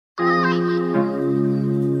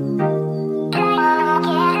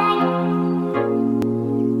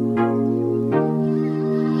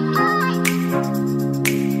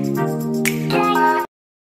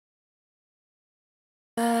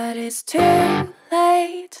It's too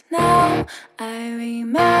late now. I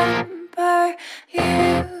remember you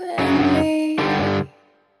and me,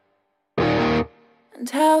 and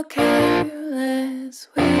how careless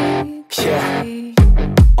we could be.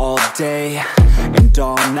 All day and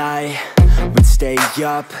all night, we'd stay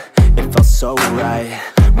up, it felt so right.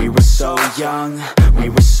 We were so young, we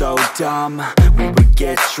were so dumb. We would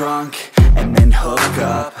get drunk and then hook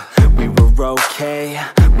up. We were okay,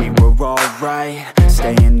 we were alright,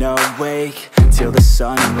 staying awake till the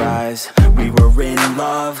sunrise. We were in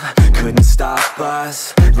love, couldn't stop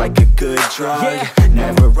us, like a good drug,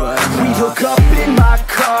 never enough. We hook up in my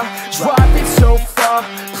car, driving so far,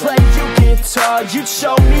 play you guitar, you'd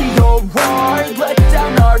show me your art, let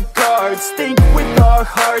down our guards, think with our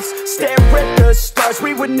hearts, stare at the stars.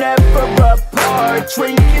 We were never apart,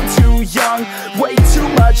 drinking too young, way too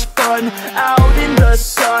much fun, out in the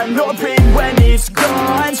sun, open when it's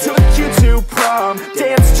gone. Took you to prom,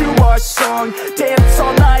 dance to our song, dance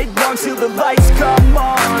all night long till the lights come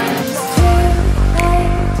on. It's too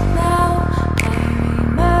late now. I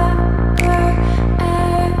remember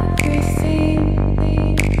everything,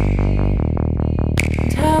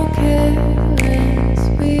 and how careless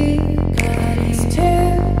we got. It's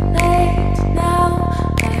too late now.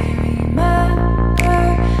 I remember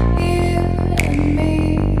you and me,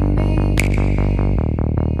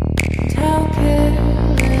 and how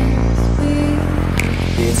careless we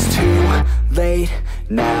got. It's too late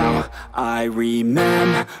now, I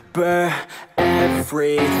remember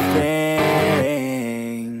everything,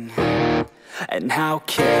 and how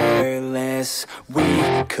careless we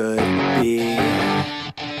could be,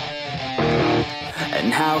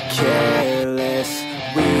 and how careless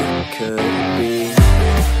we could